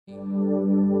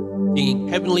singing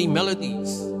Heavenly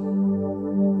Melodies,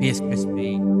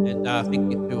 PsChrisB. And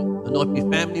thank you to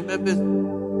Anointed family members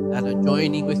that are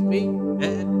joining with me.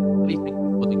 And really thank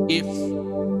you for the gifts,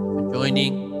 for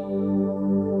joining.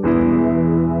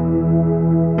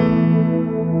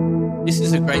 This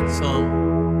is a great song,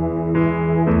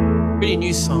 pretty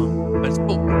new song, but it's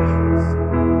called Praise.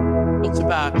 It talks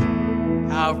about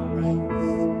power of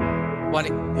praise, what it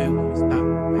can do when we start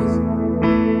praising.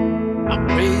 I'll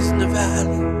praise in the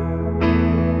valley,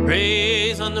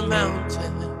 praise on the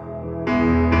mountain.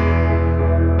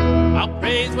 I'll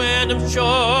praise when I'm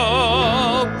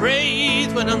sure,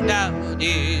 praise when I'm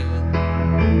doubting.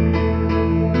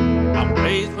 I'll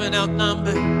praise when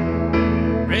outnumbered,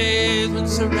 praise when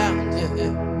surrounded.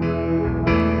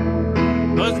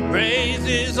 'Cause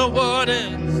praises are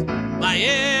waters my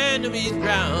enemies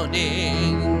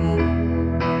drowning.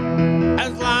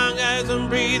 As long as I'm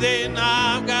breathing,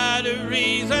 I've got a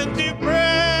reason to praise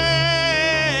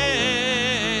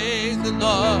the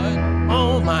Lord.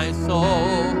 Oh, my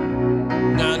soul,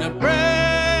 I'm gonna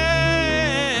praise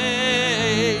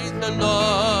the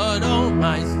Lord. Oh,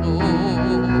 my soul.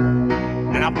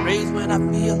 And I'll praise when I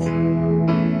feel it,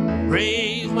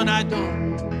 praise when I don't.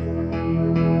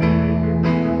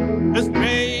 Just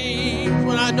praise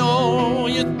when I know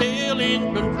you're still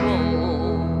in control.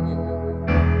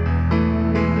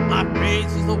 My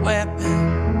praise is a weapon,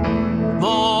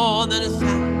 more than a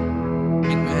sound.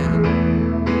 Amen.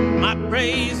 My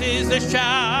praise is a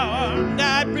shower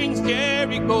that brings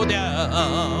Jericho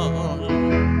down.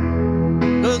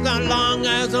 'Cause as long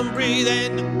as I'm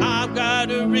breathing, I've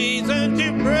got a reason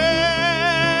to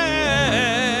praise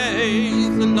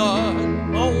the Lord.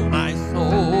 Oh, my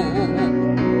soul.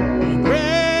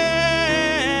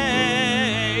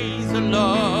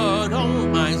 Lord, oh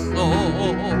my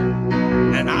soul,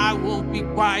 and I won't be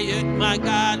quiet, my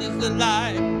God is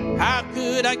alive. How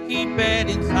could I keep it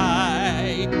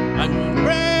inside? And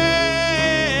praise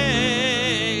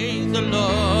the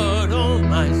Lord, oh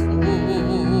my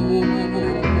soul.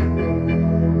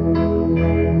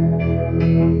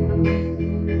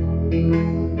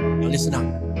 Now listen up.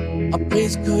 I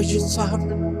praise 'cause you're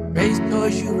sovereign, praise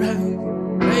 'cause you reign.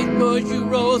 Praise 'cause you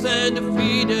rose and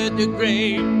defeated the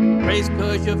grave. Praise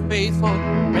 'cause you're faithful.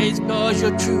 Praise 'cause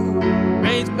you're true.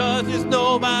 Praise 'cause there's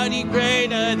nobody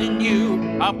greater than you.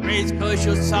 I'll praise 'cause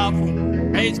you're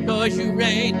sovereign. Praise 'cause you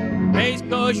reign. Praise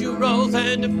 'cause you rose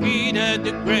and defeated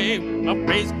the grave. I'll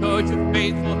praise 'cause you're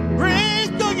faithful. Praise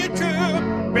 'cause you're true.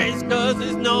 Praise 'cause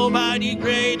there's nobody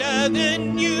greater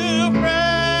than you.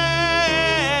 Praise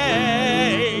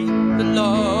the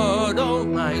Lord, oh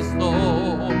my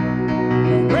soul.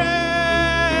 Praise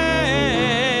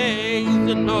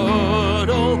the Lord,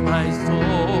 oh my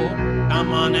soul. Come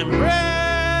on and praise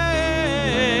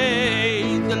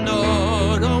the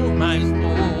Lord, oh my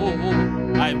soul.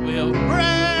 I will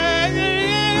praise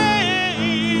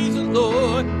the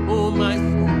Lord, oh my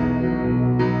soul.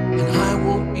 And I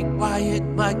won't be quiet,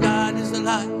 my God is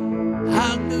alive.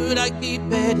 How could I keep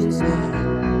it inside?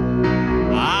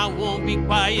 I won't be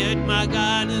quiet, my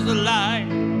God is alive.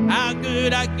 How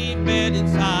could I keep it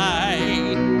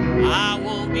inside? I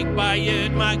won't be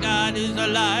quiet, my God is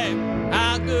alive.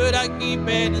 How could I keep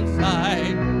it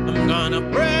inside? I'm gonna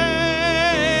praise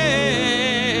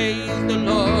the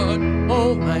Lord,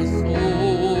 oh my soul.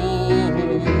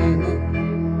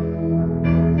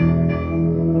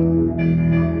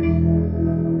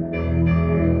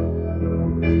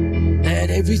 Let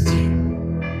everything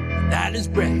that is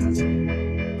breath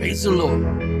praise the Lord,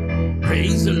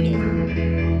 praise the Lord.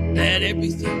 Let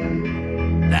everything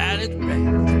that is breath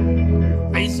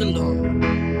praise the Lord.